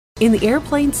In the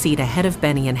airplane seat ahead of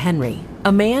Benny and Henry,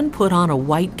 a man put on a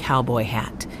white cowboy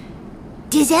hat.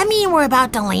 "Does that mean we're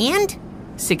about to land?"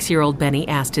 6-year-old Benny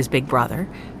asked his big brother.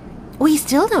 "We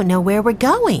still don't know where we're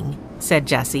going," said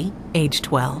Jessie, age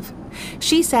 12.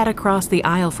 She sat across the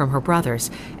aisle from her brothers,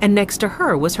 and next to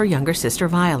her was her younger sister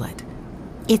Violet.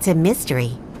 "It's a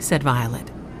mystery," said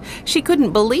Violet. She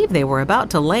couldn't believe they were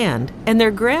about to land, and their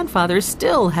grandfather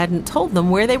still hadn't told them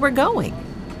where they were going.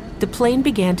 The plane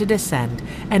began to descend,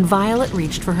 and Violet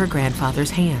reached for her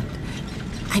grandfather's hand.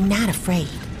 "I'm not afraid,"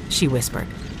 she whispered.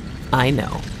 "I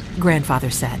know," Grandfather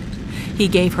said. He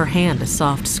gave her hand a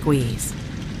soft squeeze.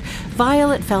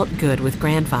 Violet felt good with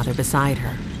Grandfather beside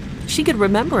her. She could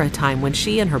remember a time when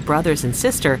she and her brothers and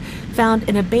sister found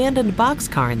an abandoned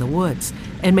boxcar in the woods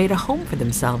and made a home for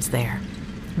themselves there.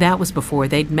 That was before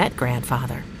they'd met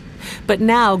Grandfather. But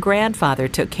now Grandfather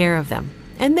took care of them,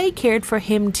 and they cared for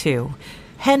him too.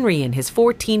 Henry in his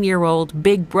 14-year-old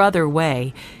big brother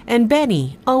way, and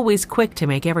Benny always quick to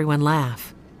make everyone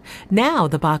laugh. Now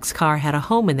the boxcar had a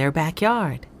home in their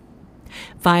backyard.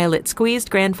 Violet squeezed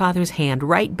Grandfather's hand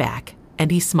right back, and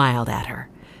he smiled at her.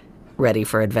 "Ready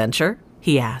for adventure?"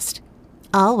 he asked.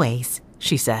 "Always,"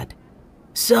 she said.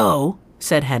 "So,"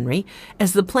 said Henry,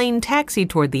 as the plane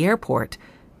taxied toward the airport,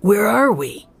 "where are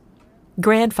we?"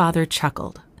 Grandfather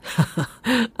chuckled.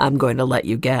 "I'm going to let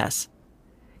you guess."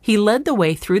 He led the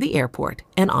way through the airport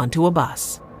and onto a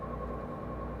bus.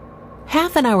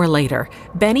 Half an hour later,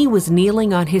 Benny was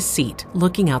kneeling on his seat,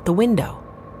 looking out the window.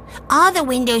 "All the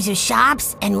windows of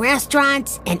shops and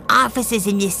restaurants and offices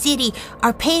in this city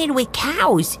are painted with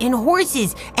cows and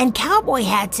horses and cowboy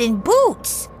hats and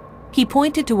boots." He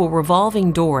pointed to a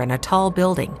revolving door in a tall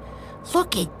building.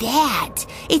 "Look at that.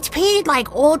 It's painted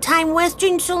like old-time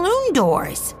Western saloon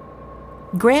doors."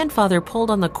 Grandfather pulled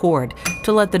on the cord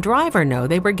to let the driver know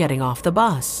they were getting off the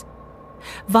bus.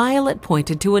 Violet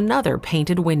pointed to another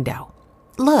painted window.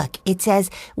 "Look, it says,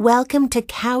 'Welcome to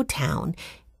Cowtown.'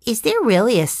 Is there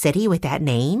really a city with that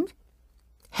name?"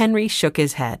 Henry shook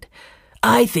his head.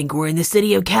 "I think we're in the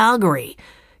city of Calgary.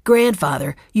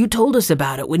 Grandfather, you told us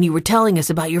about it when you were telling us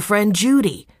about your friend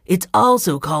Judy. It's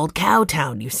also called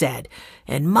Cowtown, you said.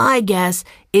 And my guess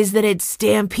is that it's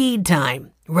Stampede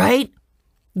time, right?"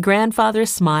 Grandfather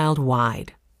smiled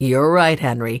wide. "You're right,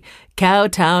 Henry.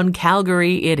 Cowtown,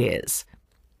 Calgary it is."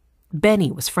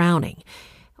 Benny was frowning.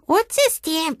 "What's a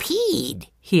stampede?"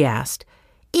 he asked.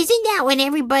 "Isn't that when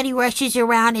everybody rushes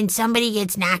around and somebody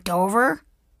gets knocked over?"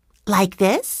 "Like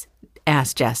this?"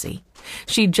 asked Jessie.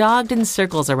 She jogged in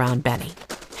circles around Benny.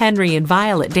 Henry and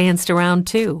Violet danced around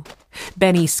too.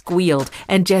 Benny squealed,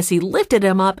 and Jessie lifted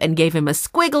him up and gave him a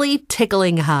squiggly,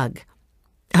 tickling hug.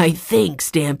 "I think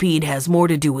Stampede has more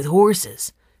to do with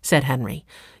horses," said Henry.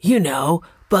 "You know,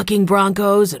 bucking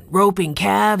broncos and roping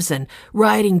calves and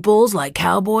riding bulls like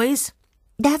cowboys."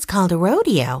 "That's called a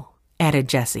rodeo," added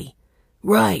Jessie.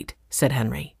 "Right," said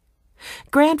Henry.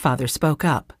 Grandfather spoke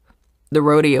up. "The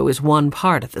rodeo is one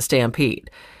part of the Stampede.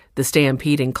 The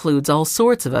Stampede includes all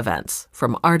sorts of events,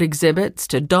 from art exhibits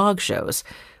to dog shows.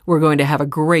 We're going to have a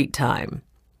great time."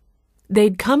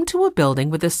 They'd come to a building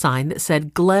with a sign that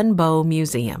said Glenbow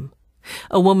Museum.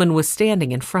 A woman was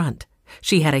standing in front.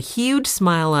 She had a huge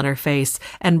smile on her face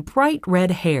and bright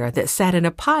red hair that sat in a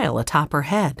pile atop her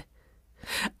head.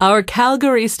 "Our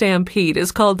Calgary Stampede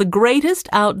is called the greatest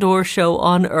outdoor show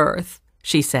on earth,"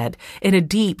 she said in a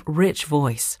deep, rich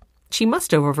voice. She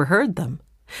must have overheard them.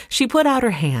 She put out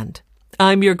her hand.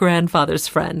 "I'm your grandfather's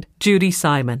friend, Judy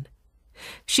Simon."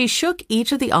 She shook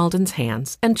each of the Aldens'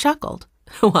 hands and chuckled.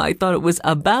 "Oh, I thought it was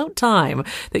about time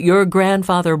that your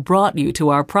grandfather brought you to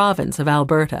our province of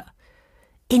Alberta."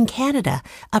 "In Canada,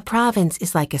 a province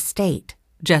is like a state,"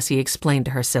 Jessie explained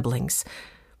to her siblings.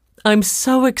 "I'm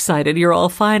so excited you're all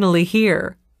finally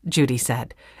here," Judy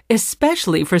said,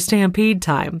 "especially for Stampede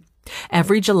time.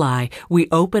 Every July, we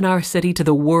open our city to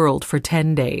the world for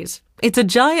 10 days. It's a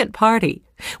giant party.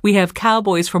 We have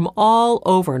cowboys from all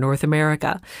over North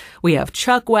America. We have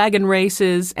chuck wagon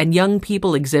races and young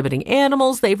people exhibiting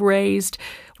animals they've raised.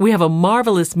 We have a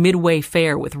marvelous midway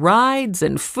fair with rides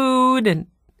and food and—"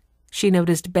 She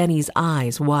noticed Benny's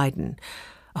eyes widen.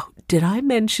 "Oh, did I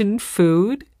mention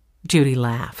food?" Judy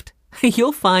laughed.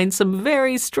 "You'll find some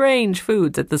very strange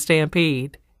foods at the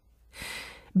Stampede."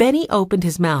 Benny opened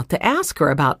his mouth to ask her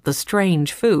about the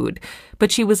strange food,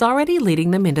 but she was already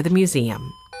leading them into the museum.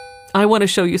 "I want to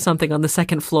show you something on the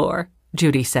second floor,"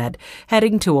 Judy said,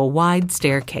 heading to a wide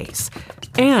staircase.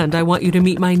 "And I want you to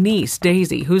meet my niece,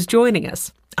 Daisy, who's joining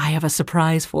us. I have a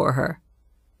surprise for her."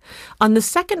 On the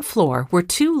second floor were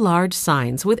 2 large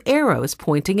signs with arrows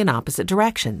pointing in opposite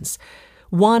directions.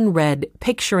 One read,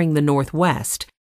 "Picturing the Northwest,"